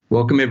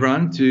Welcome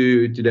everyone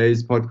to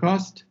today's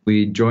podcast.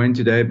 We're joined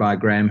today by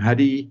Graham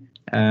Huddy,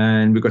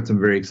 and we've got some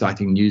very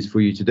exciting news for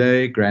you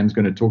today. Graham's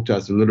going to talk to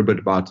us a little bit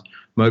about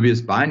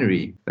Mobius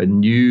Binary, a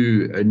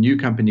new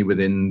company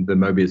within the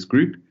Mobius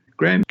Group.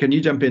 Graham, can you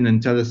jump in and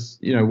tell us,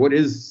 what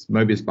is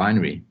Mobius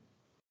Binary?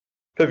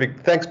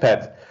 Perfect. Thanks,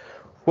 Pat.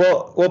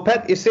 Well,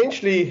 Pat,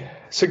 essentially,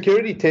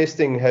 security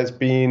testing has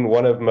been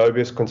one of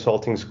Mobius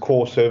Consulting's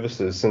core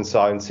services since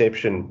our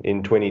inception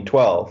in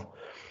 2012.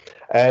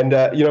 And,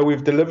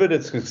 we've delivered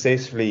it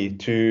successfully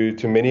to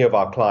many of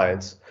our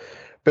clients.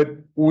 But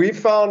we've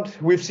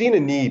seen a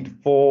need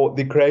for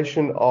the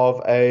creation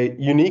of a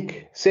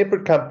unique,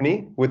 separate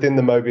company within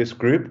the Mobius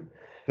Group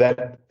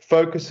that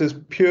focuses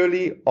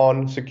purely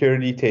on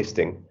security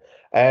testing.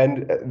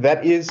 And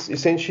that is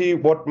essentially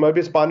what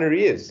Mobius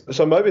Binary is.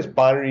 So Mobius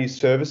Binary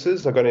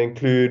services are going to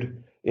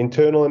include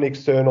internal and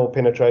external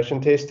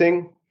penetration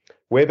testing,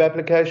 web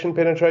application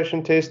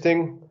penetration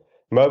testing,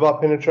 mobile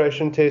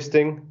penetration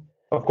testing,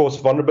 of course,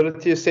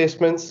 vulnerability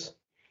assessments,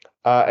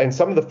 and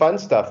some of the fun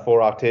stuff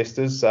for our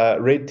testers,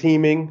 red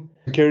teaming,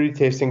 security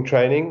testing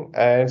training,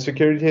 and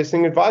security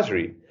testing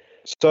advisory.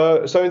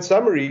 So in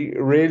summary,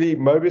 really,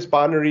 Mobius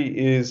Binary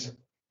is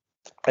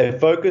a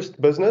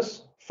focused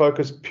business,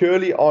 focused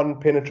purely on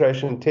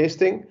penetration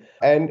testing,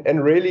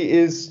 and really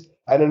is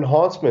an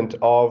enhancement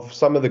of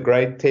some of the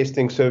great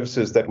testing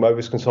services that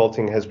Mobius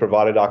Consulting has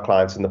provided our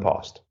clients in the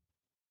past.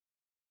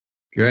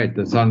 Great.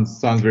 That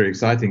sounds very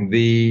exciting.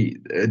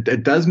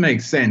 It does make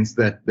sense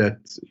that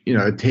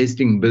a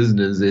testing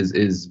business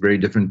is very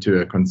different to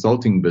a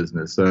consulting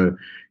business. So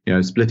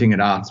splitting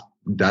it out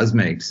does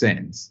make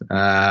sense.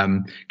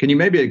 Can you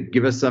maybe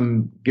give us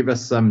some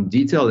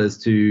detail as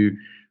to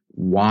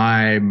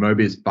why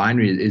Mobius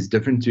Binary is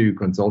different to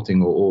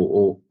consulting,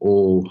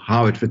 or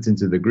how it fits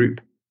into the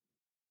group?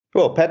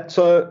 Well, Pat,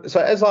 so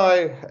as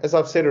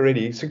I've said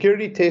already,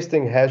 security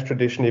testing has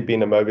traditionally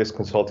been a Mobius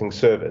Consulting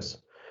service.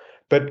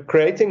 But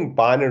creating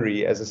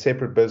Binary as a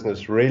separate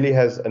business really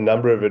has a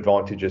number of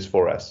advantages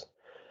for us.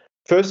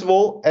 First of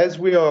all, as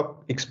we are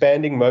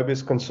expanding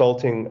Mobius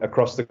Consulting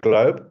across the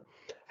globe,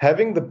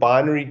 having the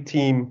Binary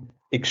team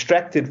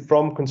extracted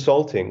from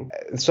consulting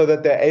so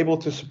that they're able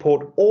to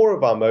support all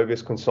of our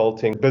Mobius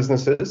Consulting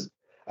businesses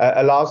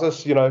allows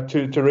us,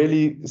 to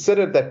really sit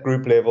at that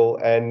group level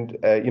and,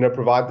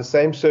 provide the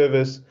same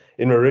service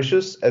in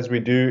Mauritius as we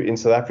do in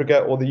South Africa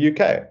or the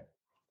UK.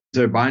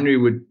 So Binary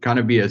would kind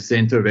of be a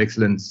center of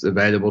excellence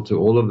available to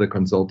all of the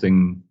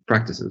consulting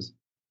practices.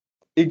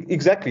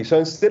 Exactly. So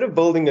instead of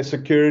building a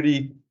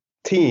security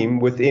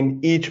team within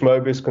each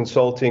Mobius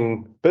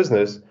Consulting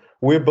business,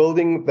 we're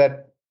building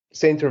that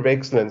center of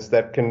excellence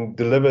that can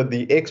deliver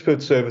the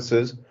expert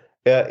services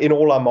in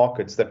all our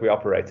markets that we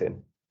operate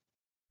in.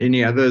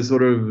 Any other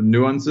sort of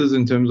nuances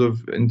in terms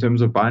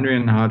of Binary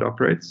and how it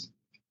operates?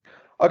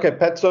 Okay,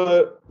 Pat,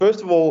 so first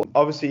of all,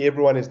 obviously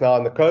everyone is now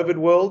in the COVID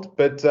world,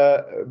 but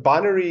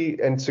Binary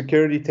and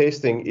security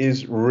testing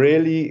is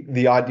really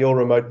the ideal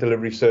remote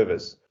delivery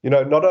service.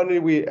 Not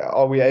only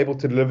are we able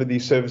to deliver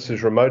these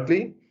services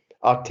remotely,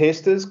 our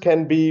testers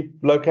can be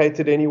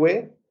located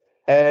anywhere,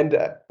 and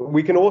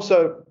we can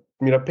also,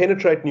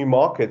 penetrate new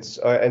markets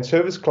and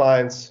service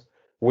clients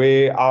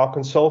where our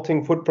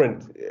consulting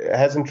footprint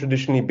hasn't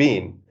traditionally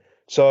been.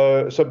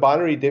 So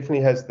Binary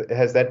definitely has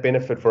that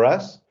benefit for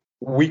us.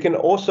 We can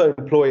also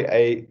employ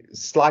a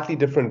slightly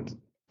different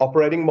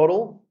operating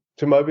model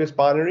to Mobius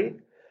Binary,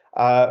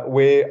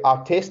 where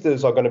our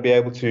testers are going to be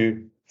able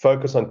to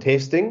focus on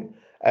testing,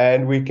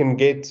 and we can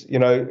get,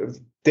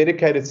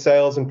 dedicated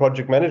sales and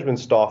project management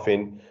staff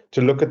in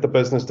to look at the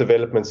business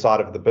development side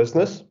of the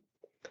business.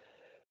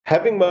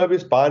 Having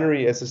Mobius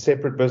Binary as a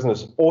separate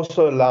business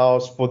also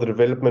allows for the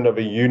development of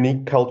a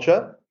unique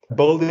culture,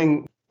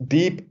 building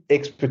deep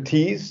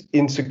expertise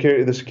in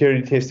the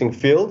security testing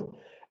field.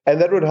 And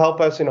that would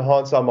help us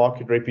enhance our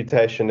market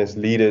reputation as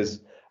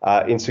leaders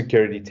in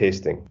security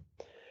testing.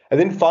 And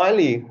then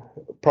finally,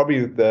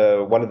 probably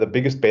one of the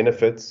biggest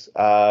benefits,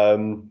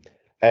 and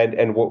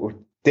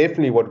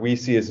what we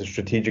see as a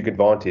strategic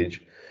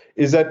advantage,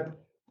 is that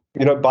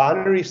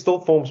Binary still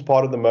forms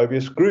part of the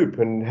Mobius Group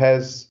and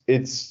has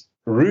its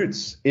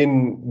roots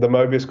in the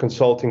Mobius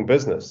Consulting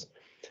business.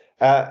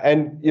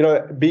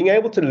 Being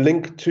able to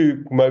link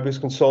to Mobius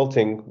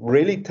Consulting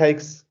really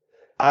takes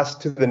us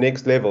to the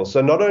next level. So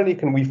not only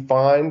can we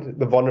find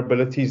the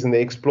vulnerabilities and the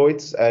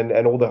exploits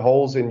and all the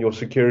holes in your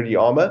security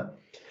armor,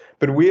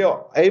 but we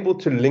are able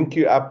to link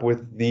you up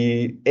with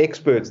the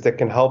experts that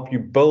can help you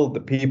build the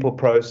people,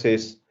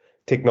 process,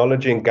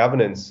 technology, and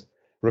governance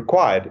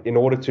required in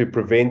order to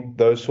prevent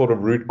those sort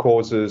of root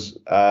causes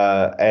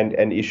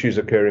and issues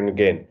occurring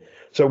again.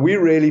 So we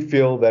really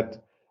feel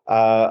that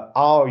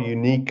our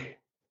unique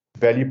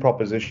value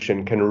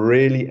proposition can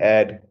really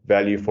add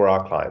value for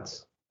our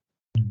clients.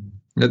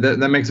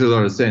 That makes a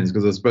lot of sense,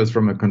 because I suppose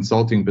from a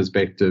consulting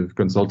perspective,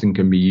 consulting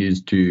can be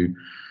used to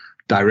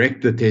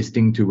direct the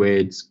testing to where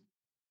it's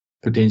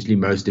potentially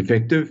most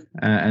effective,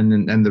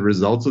 and the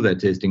results of that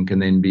testing can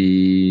then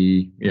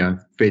be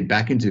fed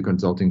back into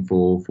consulting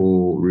for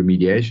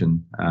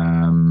remediation.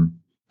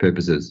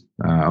 purposes,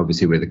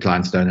 obviously where the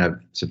clients don't have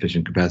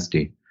sufficient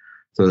capacity.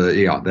 So that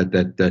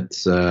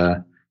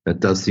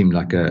does seem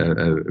like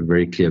a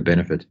very clear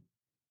benefit.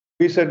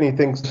 We certainly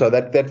think so.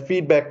 That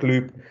feedback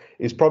loop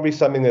is probably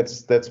something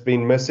that's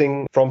been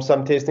missing from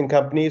some testing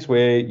companies,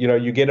 where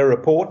you get a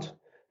report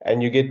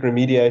and you get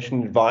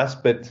remediation advice,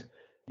 but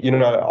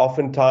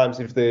oftentimes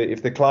if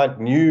the client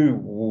knew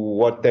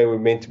what they were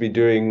meant to be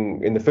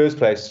doing in the first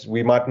place,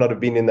 we might not have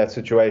been in that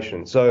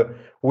situation. So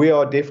we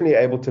are definitely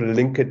able to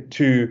link it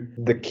to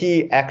the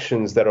key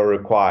actions that are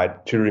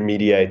required to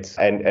remediate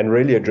and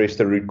really address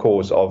the root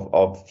cause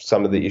of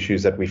some of the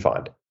issues that we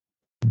find.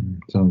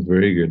 Sounds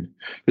very good.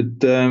 But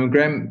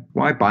Graham,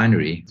 why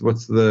binary?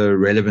 What's the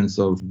relevance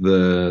of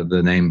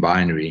the name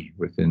binary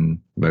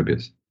within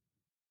Mobius?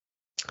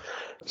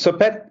 So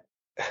Pat,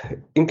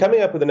 in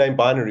coming up with the name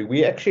binary,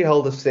 we actually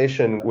held a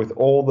session with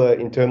all the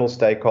internal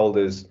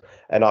stakeholders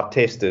and our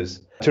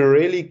testers to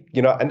really,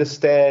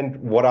 understand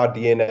what our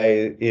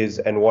DNA is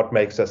and what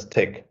makes us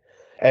tick.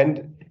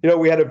 And,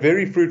 we had a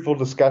very fruitful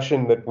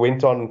discussion that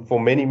went on for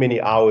many,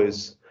 many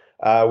hours,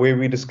 where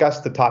we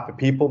discussed the type of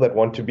people that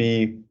want to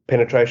be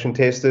penetration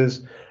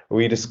testers.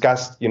 We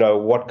discussed,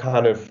 what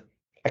kind of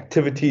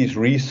activities,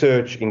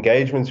 research,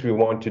 engagements we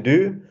want to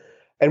do.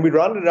 And we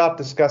rounded out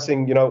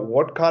discussing,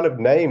 what kind of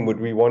name would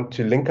we want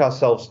to link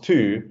ourselves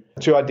to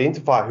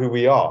identify who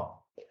we are.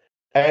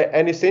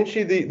 And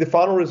essentially, the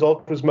final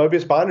result was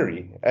Mobius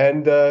Binary.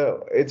 And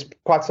it's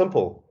quite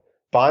simple.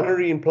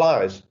 Binary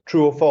implies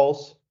true or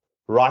false,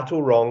 right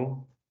or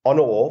wrong, on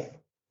or off,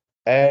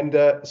 and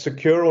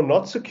secure or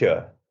not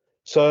secure.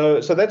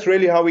 So that's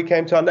really how we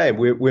came to our name.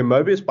 We're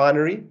Mobius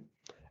Binary,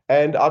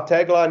 and our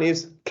tagline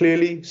is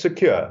clearly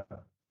secure.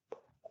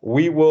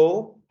 We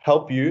will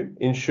help you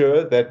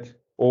ensure that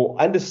or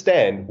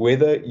understand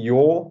whether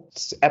your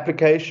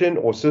application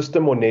or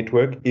system or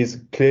network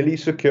is clearly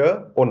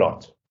secure or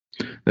not.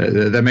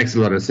 That makes a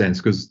lot of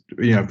sense because,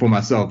 for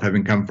myself,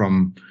 having come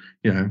from,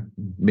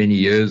 many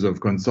years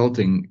of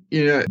consulting,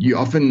 you're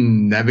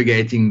often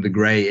navigating the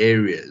gray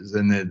areas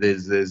and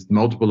there's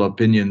multiple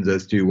opinions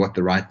as to what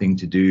the right thing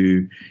to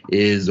do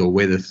is or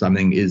whether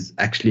something is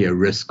actually a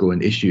risk or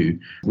an issue.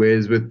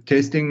 Whereas with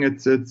testing,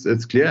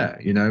 it's clear,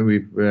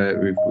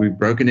 we've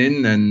broken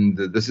in and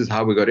this is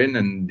how we got in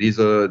and these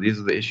are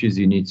the issues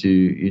you need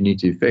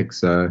to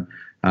fix. So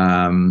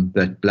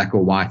that black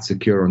or white,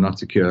 secure or not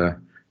secure,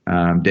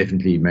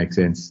 definitely makes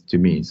sense to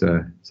me.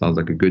 So sounds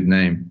like a good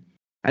name.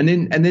 And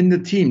then the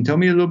team. Tell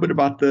me a little bit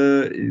about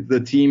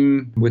the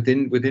team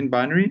within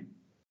Binary.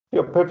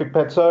 Yeah, perfect,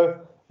 Pat. So,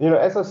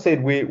 as I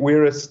said,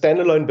 we're a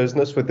standalone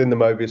business within the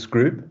Mobius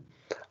Group,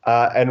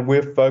 and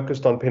we're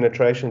focused on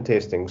penetration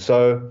testing.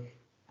 So,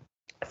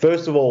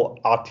 first of all,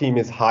 our team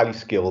is highly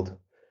skilled.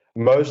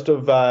 Most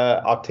of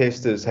our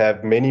testers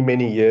have many,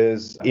 many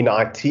years in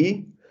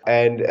IT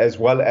and as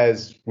well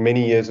as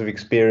many years of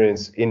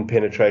experience in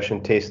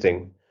penetration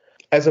testing.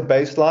 As a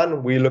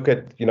baseline, we look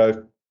at,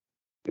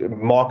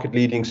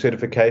 market-leading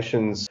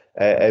certifications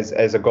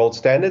as a gold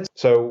standard.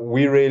 So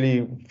we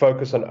really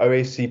focus on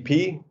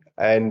OSCP,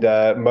 and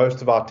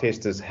most of our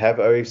testers have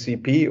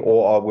OSCP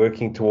or are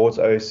working towards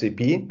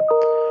OSCP.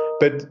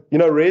 But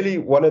really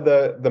one of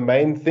the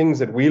main things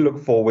that we look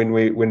for when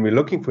we're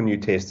looking for new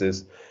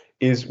testers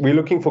is we're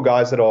looking for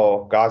guys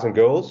and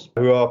girls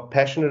who are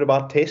passionate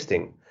about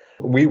testing.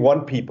 We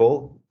want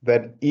people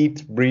that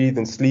eat, breathe,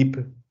 and sleep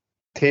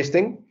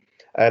testing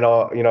and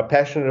are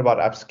passionate about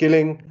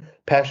upskilling,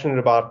 passionate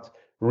about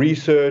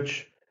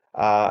research,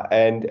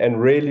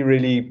 and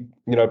really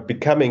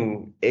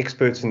becoming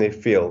experts in their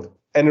field.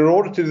 And in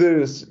order to do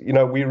this,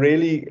 we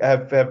really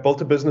have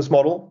built a business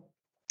model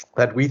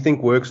that we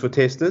think works for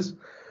testers.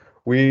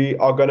 We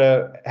are going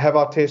to have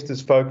our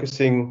testers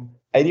focusing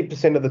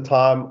 80% of the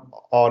time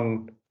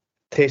on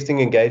testing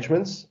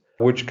engagements,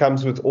 which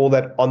comes with all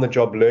that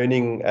on-the-job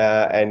learning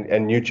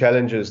and new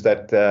challenges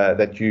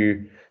that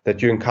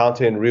you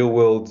encounter in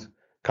real-world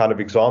kind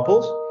of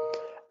examples.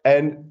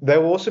 And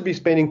they'll also be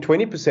spending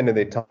 20% of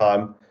their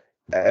time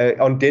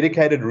on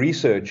dedicated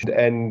research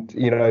and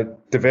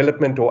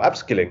development or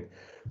upskilling.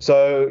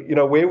 So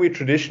where we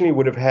traditionally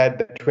would have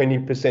had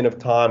 20% of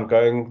time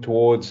going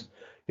towards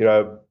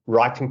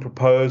writing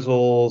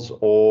proposals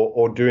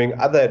or doing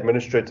other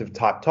administrative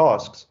type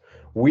tasks,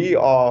 we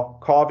are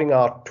carving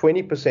out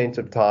 20%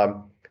 of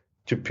time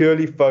to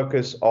purely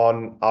focus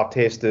on our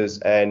testers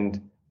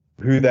and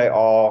who they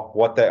are,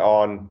 what they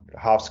are, and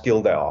how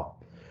skilled they are.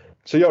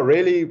 So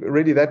really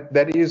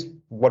that is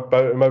what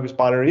Mobius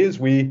Binary is.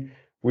 We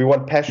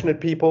want passionate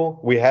people.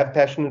 We have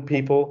passionate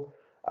people.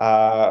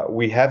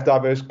 We have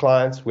diverse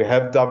clients. We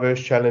have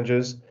diverse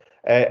challenges.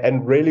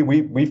 And really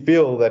we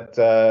feel that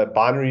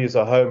Binary is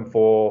a home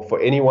for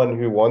anyone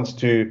who wants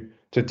to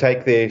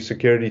take their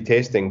security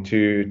testing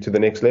to the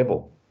next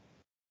level.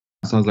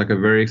 Sounds like a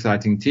very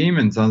exciting team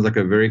and sounds like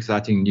a very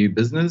exciting new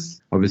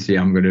business. Obviously,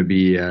 I'm going to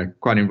be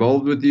quite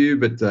involved with you,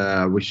 but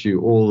I wish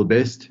you all the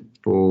best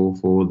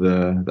for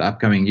the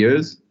upcoming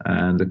years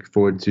and look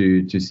forward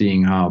to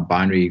seeing how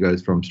Binary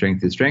goes from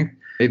strength to strength.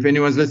 If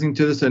anyone's listening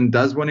to this and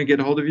does want to get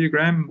a hold of you,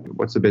 Graham,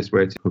 what's the best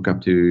way to hook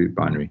up to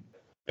Binary?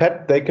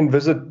 Pat, they can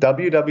visit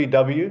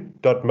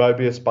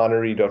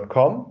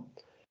www.mobiusbinary.com,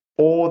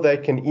 or they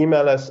can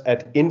email us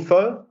at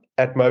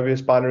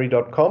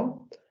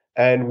info@mobiusbinary.com,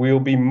 and we'll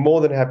be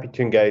more than happy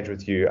to engage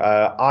with you.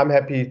 I'm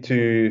happy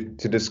to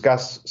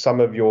discuss some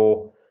of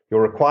your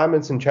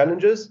requirements and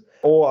challenges,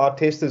 or our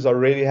testers are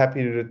really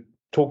happy to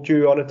talk to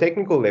you on a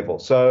technical level.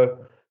 So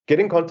get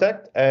in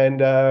contact,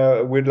 and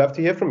we'd love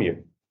to hear from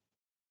you.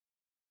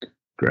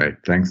 Great.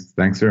 Thanks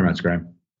very much, Graham.